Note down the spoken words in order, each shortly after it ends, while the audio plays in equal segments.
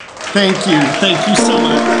Thank you. Thank you so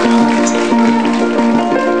much.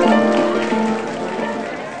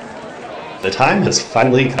 The time has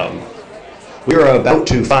finally come. We are about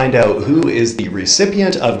to find out who is the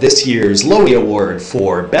recipient of this year's Lowy Award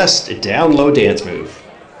for Best Down Low Dance Move.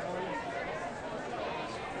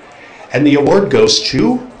 And the award goes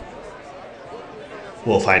to...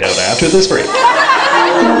 We'll find out after this break.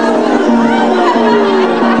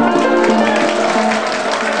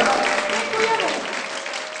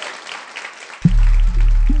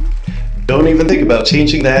 Don't even think about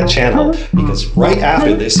changing that channel, because right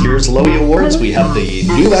after this year's Lowy Awards, we have the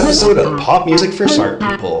new episode of Pop Music for Smart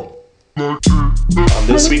People. On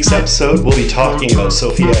this week's episode, we'll be talking about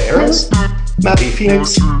Sophia Ares, Mavi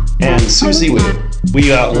Phoenix, and Suzy Woo. We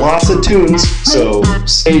got lots of tunes, so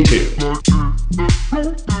stay tuned. Okay,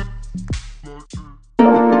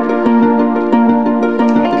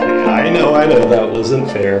 I know, that wasn't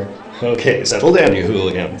fair. Okay, settle down, you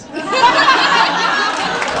hooligans.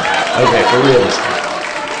 Okay, for real this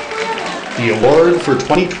time. The award for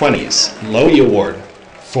 2020's Lowy Award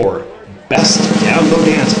for Best Down Low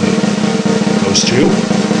Dance Move goes to...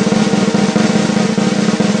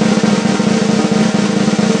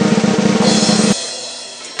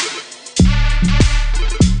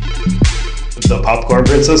 the Popcorn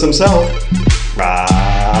Princess himself,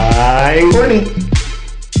 Ryan Courtney.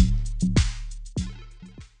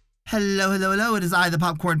 Hello. It is I, the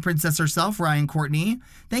Popcorn Princess herself, Ryan Courtney.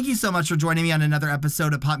 Thank you so much for joining me on another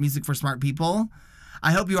episode of Pop Music for Smart People.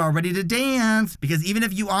 I hope you are ready to dance, because even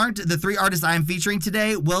if you aren't, the three artists I am featuring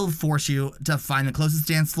today will force you to find the closest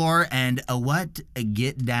dance floor and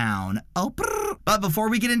get down. But before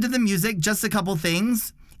we get into the music, just a couple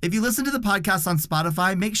things. If you listen to the podcast on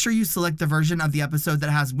Spotify, make sure you select the version of the episode that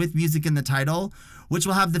has "with music" in the title, which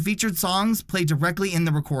will have the featured songs played directly in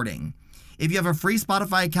the recording. If you have a free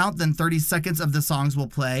Spotify account, then 30 seconds of the songs will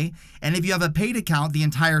play. And if you have a paid account, the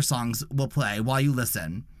entire songs will play while you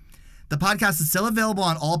listen. The podcast is still available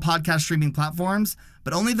on all podcast streaming platforms,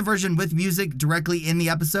 but only the version with music directly in the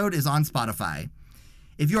episode is on Spotify.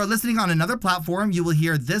 If you are listening on another platform, you will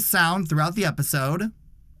hear this sound throughout the episode.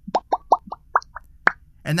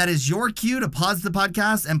 And that is your cue to pause the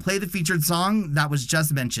podcast and play the featured song that was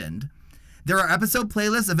just mentioned. There are episode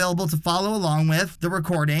playlists available to follow along with the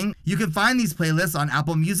recording. You can find these playlists on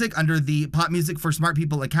Apple Music under the Pop Music for Smart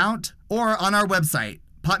People account, or on our website,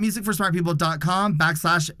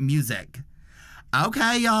 popmusicforsmartpeople.com/music.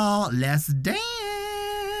 Okay, y'all, let's dance.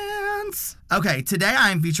 Okay, today I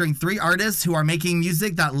am featuring three artists who are making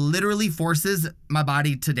music that literally forces my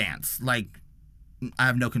body to dance. Like, I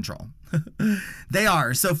have no control. They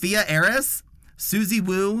are Sophia Ares, Suzy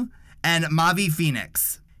Woo, and Mavi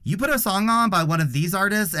Phoenix. You put a song on by one of these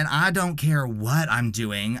artists, and I don't care what I'm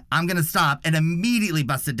doing, I'm gonna stop and immediately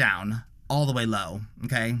bust it down all the way low,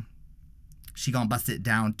 okay? She gonna bust it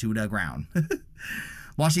down to the ground.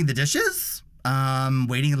 Washing the dishes,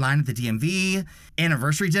 waiting in line at the DMV,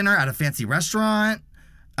 anniversary dinner at a fancy restaurant,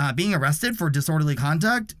 being arrested for disorderly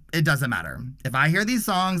conduct, it doesn't matter. If I hear these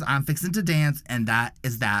songs, I'm fixing to dance, and that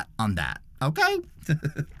is that on that, okay?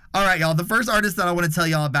 All right, y'all, the first artist that I want to tell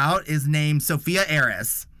y'all about is named Sophia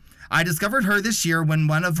Ares. I discovered her this year when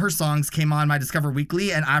one of her songs came on my Discover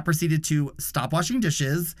Weekly, and I proceeded to stop washing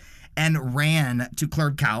dishes and ran to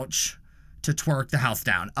Club Couch to twerk the house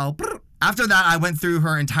down. After that, I went through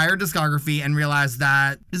her entire discography and realized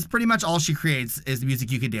that is pretty much all she creates is music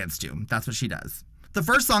you can dance to. That's what she does. The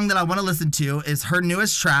first song that I want to listen to is her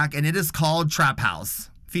newest track, and it is called Trap House,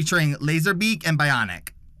 featuring Laserbeak and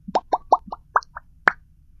Bionic.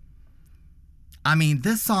 I mean,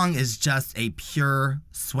 this song is just a pure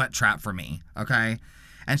sweat trap for me, okay?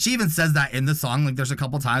 And she even says that in the song. Like, there's a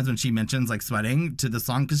couple times when she mentions, like, sweating to the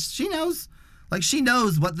song, because she knows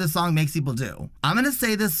what this song makes people do. I'm going to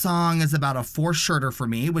say this song is about a 4-shirter for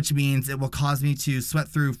me, which means it will cause me to sweat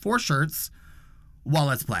through 4 shirts while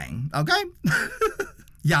it's playing, okay?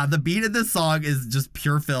 Yeah, the beat of this song is just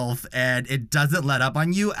pure filth, and it doesn't let up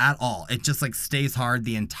on you at all. It just, like, stays hard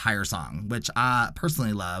the entire song, which I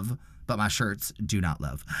personally love, but my shirts do not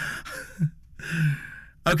love.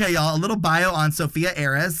 Okay, y'all, a little bio on Sophia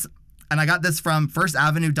Ares, and I got this from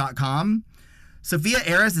firstavenue.com. Sophia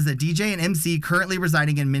Ares is a DJ and MC currently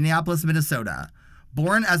residing in Minneapolis, Minnesota.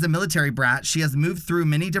 Born as a military brat, she has moved through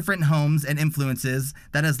many different homes and influences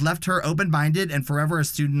that has left her open-minded and forever a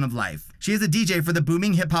student of life. She is a DJ for the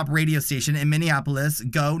booming hip-hop radio station in Minneapolis,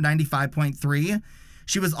 Go 95.3.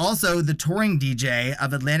 She was also the touring DJ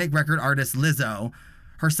of Atlantic record artist Lizzo.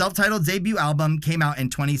 Her self-titled debut album came out in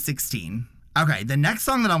 2016. Okay, the next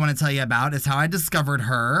song that I want to tell you about is how I discovered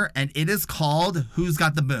her, and it is called Who's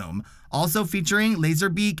Got the Boom, also featuring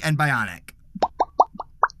Laserbeak and Bionic.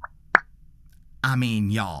 I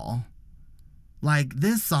mean, y'all. Like,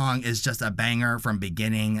 this song is just a banger from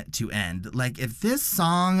beginning to end. Like, if this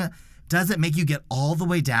song doesn't make you get all the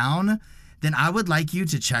way down, then I would like you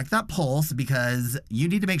to check that pulse because you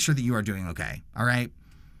need to make sure that you are doing okay. All right?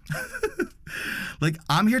 Like,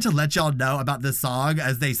 I'm here to let y'all know about this song,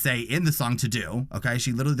 as they say in the song to do. Okay?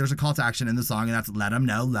 There's a call to action in the song, and that's let them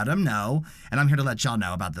know. And I'm here to let y'all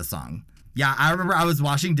know about this song. Yeah, I remember I was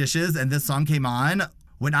washing dishes and this song came on.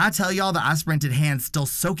 When I tell y'all that I sprinted hands still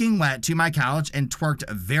soaking wet to my couch and twerked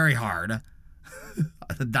very hard,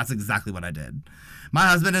 that's exactly what I did. My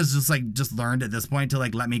husband has just learned at this point to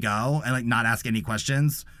let me go and not ask any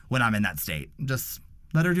questions when I'm in that state. Just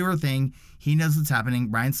let her do her thing. He knows what's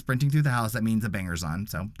happening. Ryan's sprinting through the house. That means a banger's on,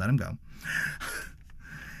 so let him go.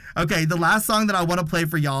 Okay, the last song that I want to play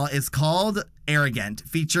for y'all is called Arrogant,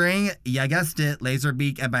 featuring, you guessed it,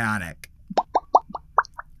 Laserbeak and Bionic.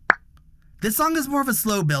 This song is more of a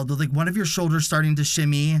slow build with one of your shoulders starting to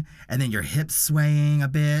shimmy and then your hips swaying a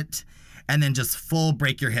bit and then just full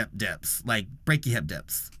break your hip dips. Break your hip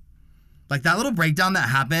dips. That little breakdown that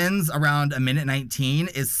happens around a minute 19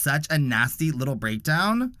 is such a nasty little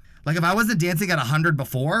breakdown. If I wasn't dancing at 100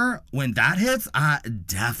 before, when that hits, I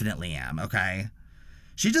definitely am, okay?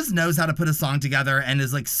 She just knows how to put a song together and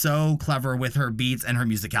is so clever with her beats and her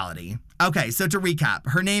musicality. Okay, so to recap,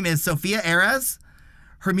 her name is Sophia Ares.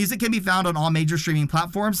 Her music can be found on all major streaming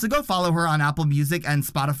platforms, so go follow her on Apple Music and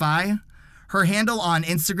Spotify. Her handle on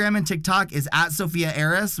Instagram and TikTok is at Sophia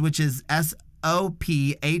Ares, which is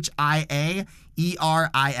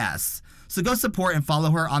SOPHIAERIS. So go support and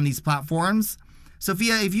follow her on these platforms.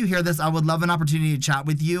 Sophia, if you hear this, I would love an opportunity to chat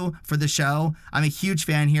with you for the show. I'm a huge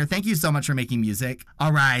fan here. Thank you so much for making music.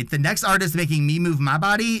 All right, the next artist making me move my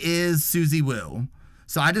body is Suzy Woo.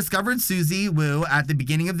 So I discovered Suzy Woo at the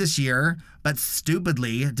beginning of this year, but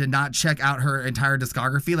stupidly did not check out her entire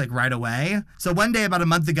discography right away. So one day about a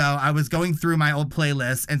month ago, I was going through my old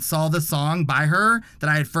playlist and saw the song by her that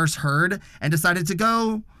I had first heard and decided to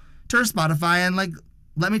go to her Spotify and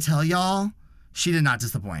let me tell y'all, she did not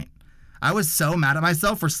disappoint. I was so mad at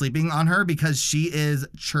myself for sleeping on her because she is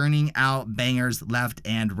churning out bangers left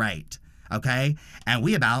and right, okay? And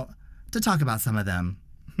we about to talk about some of them.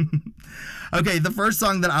 Okay, the first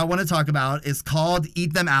song that I want to talk about is called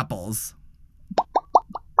Eat Them Apples.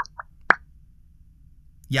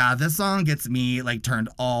 Yeah, this song gets me turned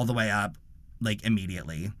all the way up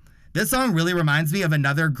immediately. This song really reminds me of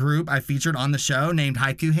another group I featured on the show named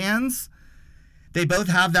Haiku Hands. They both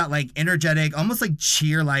have that energetic, almost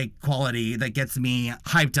cheer-like quality that gets me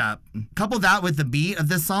hyped up. Couple that with the beat of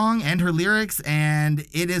this song and her lyrics, and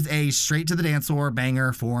it is a straight to the dance floor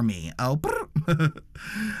banger for me. Oh,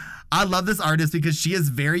 I love this artist because she is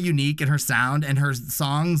very unique in her sound, and her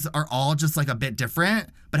songs are all just a bit different,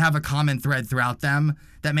 but have a common thread throughout them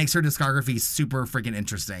that makes her discography super freaking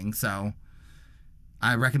interesting. So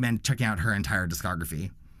I recommend checking out her entire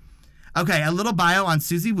discography. Okay, a little bio on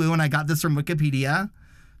Suzy Woo, and I got this from Wikipedia.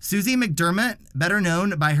 Suzy McDermott, better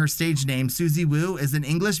known by her stage name Suzy Woo, is an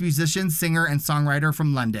English musician, singer, and songwriter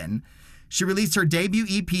from London. She released her debut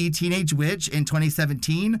EP, Teenage Witch, in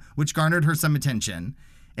 2017, which garnered her some attention.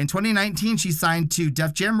 In 2019, she signed to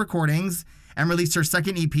Def Jam Recordings and released her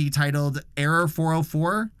second EP titled Error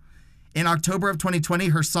 404. In October of 2020,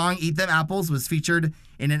 her song Eat Them Apples was featured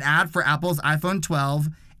in an ad for Apple's iPhone 12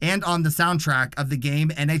 and on the soundtrack of the game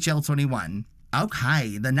NHL 21.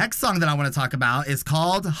 Okay, the next song that I want to talk about is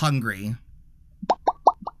called Hungry.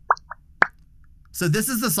 So this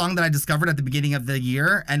is the song that I discovered at the beginning of the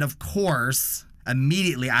year, and of course,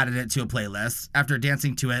 immediately added it to a playlist after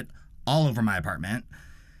dancing to it all over my apartment.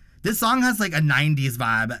 This song has a 90s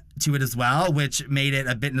vibe to it as well, which made it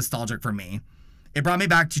a bit nostalgic for me. It brought me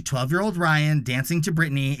back to 12-year-old Ryan dancing to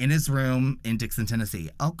Britney in his room in Dixon, Tennessee.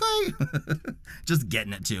 Okay. Just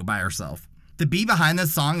getting it too by herself. The beat behind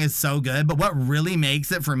this song is so good, but what really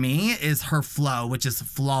makes it for me is her flow, which is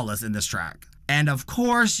flawless in this track. And of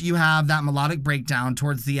course, you have that melodic breakdown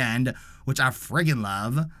towards the end, which I friggin'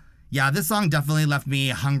 love. Yeah, this song definitely left me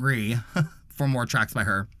hungry for more tracks by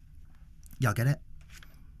her. Y'all get it?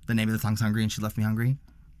 The name of the song's Hungry and she left me hungry.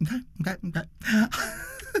 Okay.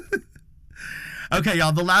 Okay,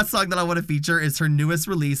 y'all, the last song that I want to feature is her newest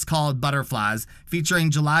release called Butterflies,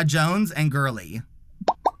 featuring July Jones and Girly.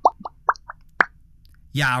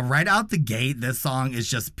 Yeah, right out the gate, this song is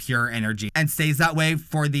just pure energy and stays that way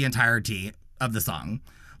for the entirety of the song.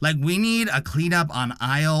 We need a cleanup on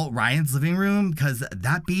aisle Ryan's living room because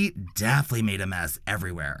that beat definitely made a mess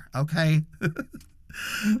everywhere, okay?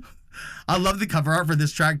 I love the cover art for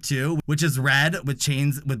this track too, which is red with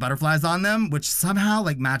chains with butterflies on them, which somehow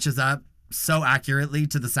matches up so accurately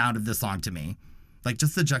to the sound of this song to me. Like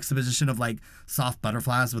just the juxtaposition of like soft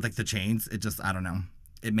butterflies with like the chains. It just, I don't know.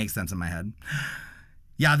 It makes sense in my head.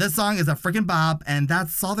 Yeah, this song is a freaking bop, and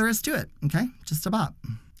that's all there is to it. Okay, just a bop.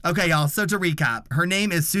 Okay, y'all, so to recap, her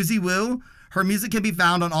name is Suzy Woo. Her music can be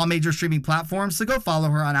found on all major streaming platforms, so go follow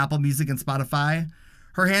her on Apple Music and Spotify.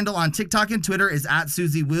 Her handle on TikTok and Twitter is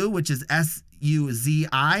 @SuzyWoo, which is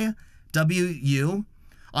SUZIWU.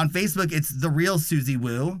 On Facebook, it's The Real Suzy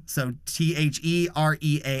Woo, so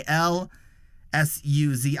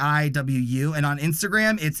TheRealSuziWU. And on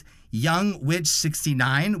Instagram, it's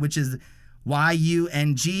YoungWitch69, which is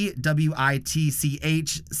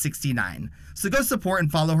YUNGWITCH69. So go support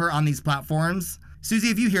and follow her on these platforms. Suzy,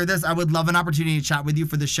 if you hear this, I would love an opportunity to chat with you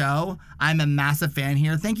for the show. I'm a massive fan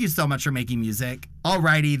here. Thank you so much for making music.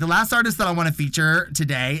 Alrighty, the last artist that I want to feature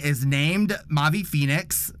today is named Mavi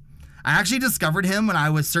Phoenix. I actually discovered him when I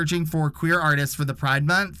was searching for queer artists for the Pride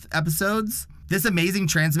Month episodes. This amazing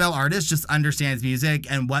trans male artist just understands music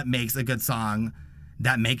and what makes a good song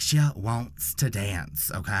that makes you wants to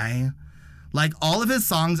dance, okay? Like, all of his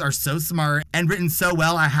songs are so smart and written so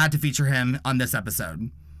well, I had to feature him on this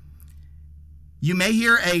episode. You may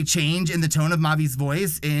hear a change in the tone of Mavi's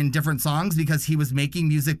voice in different songs because he was making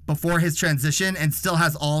music before his transition and still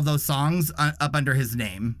has all of those songs up under his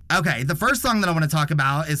name. Okay, the first song that I want to talk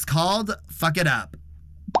about is called Fuck It Up.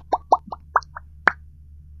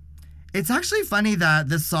 It's actually funny that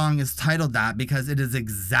this song is titled that because it is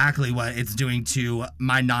exactly what it's doing to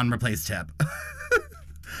my non-replaced hip.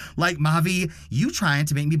 Like, Mavi, you trying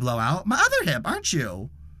to make me blow out my other hip, aren't you?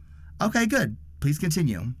 Okay, good. Please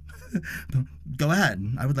continue. Go ahead.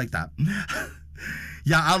 I would like that.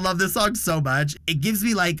 Yeah, I love this song so much. It gives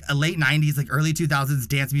me like a late 90s, like early 2000s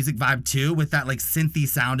dance music vibe too, with that like synthy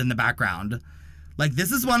sound in the background. Like,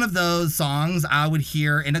 this is one of those songs I would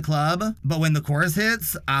hear in a club, but when the chorus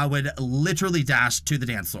hits, I would literally dash to the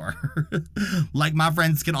dance floor. Like, my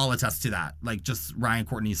friends can all attest to that. Like, just Ryan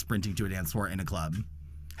Courtney sprinting to a dance floor in a club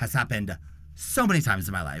has happened so many times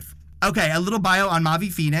in my life. Okay, a little bio on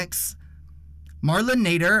Mavi Phoenix. Marlon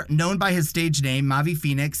Nader, known by his stage name Mavi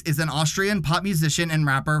Phoenix, is an Austrian pop musician and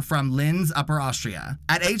rapper from Linz, Upper Austria.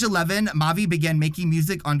 At age 11, Mavi began making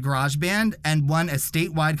music on GarageBand and won a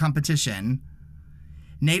statewide competition.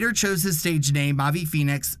 Nader chose his stage name Mavi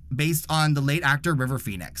Phoenix based on the late actor River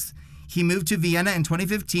Phoenix. He moved to Vienna in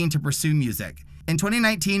 2015 to pursue music. In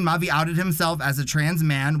 2019, Mavi outed himself as a trans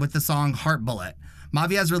man with the song Heart Bullet.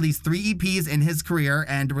 Mavi has released 3 EPs in his career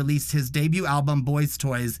and released his debut album Boys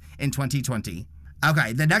Toys in 2020.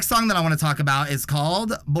 Okay, the next song that I want to talk about is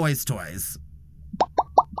called Boys Toys.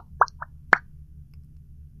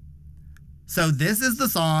 So this is the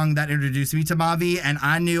song that introduced me to Mavi, and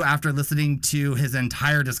I knew after listening to his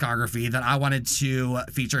entire discography that I wanted to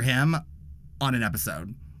feature him on an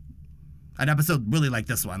episode. An episode really like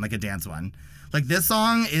this one, like a dance one. Like, this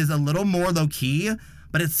song is a little more low-key,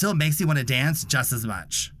 but it still makes you want to dance just as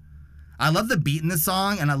much. I love the beat in this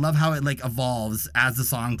song, and I love how it like evolves as the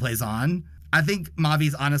song plays on. I think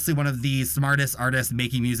Mavi's honestly one of the smartest artists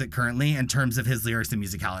making music currently in terms of his lyrics and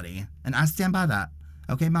musicality. And I stand by that.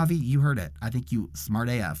 Okay, Mavi, you heard it. I think you smart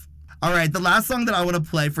AF. All right, the last song that I want to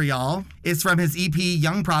play for y'all is from his EP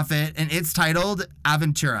Young Prophet, and it's titled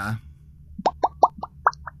Aventura.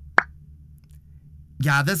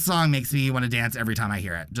 Yeah, this song makes me want to dance every time I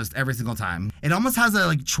hear it, just every single time. It almost has a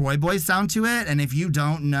like Troy Boy sound to it, and if you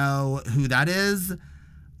don't know who that is,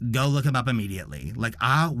 go look him up immediately. Like,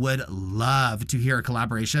 I would love to hear a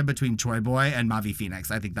collaboration between Troy Boy and Mavi Phoenix.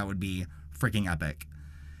 I think that would be freaking epic.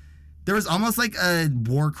 There was almost like a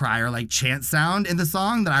war cry or like chant sound in the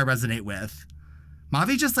song that I resonate with.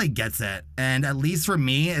 Mavi just like gets it, and at least for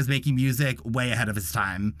me, is making music way ahead of his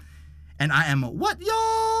time. And I am what,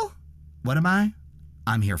 y'all? What am I?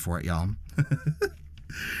 I'm here for it, y'all.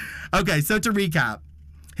 Okay, so to recap,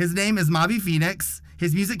 his name is Mavi Phoenix.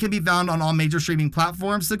 His music can be found on all major streaming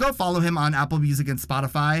platforms, so go follow him on Apple Music and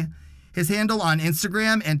Spotify. His handle on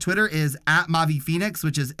Instagram and Twitter is @Mavi Phoenix,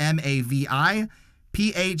 which is MAVIPHOENIX.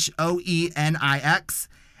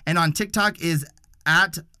 And on TikTok is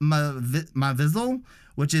 @Mavizzle,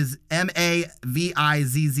 which is MAVIZZLE.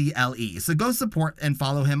 So go support and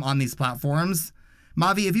follow him on these platforms.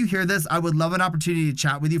 Mavi, if you hear this, I would love an opportunity to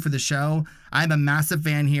chat with you for the show. I'm a massive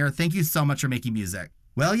fan here. Thank you so much for making music.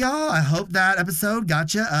 Well, y'all, I hope that episode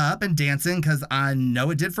got you up and dancing, because I know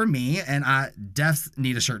it did for me, and I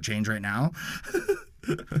need a shirt change right now.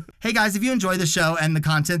 Hey guys, if you enjoy the show and the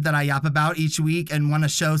content that I yap about each week and want to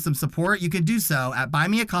show some support, you can do so at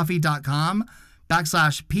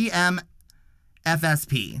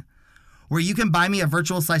buymeacoffee.com/PMFSP, where you can buy me a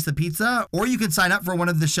virtual slice of pizza, or you can sign up for one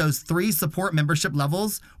of the show's 3 support membership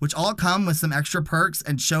levels, which all come with some extra perks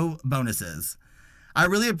and show bonuses. I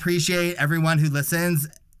really appreciate everyone who listens.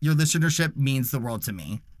 Your listenership means the world to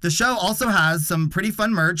me. The show also has some pretty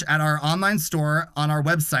fun merch at our online store on our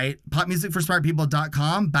website,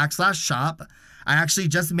 popmusicforsmartpeople.com/shop. I actually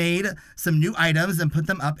just made some new items and put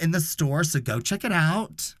them up in the store, so go check it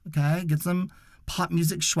out, okay? Get some pop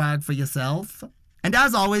music swag for yourself. And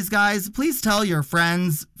as always, guys, please tell your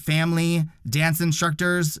friends, family, dance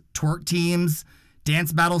instructors, twerk teams,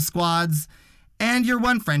 dance battle squads, and your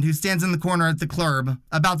one friend who stands in the corner at the club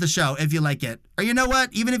about the show if you like it. Or you know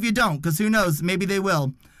what? Even if you don't, because who knows? Maybe they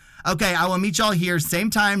will. Okay, I will meet y'all here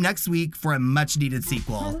same time next week for a much-needed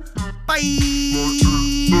sequel. Bye!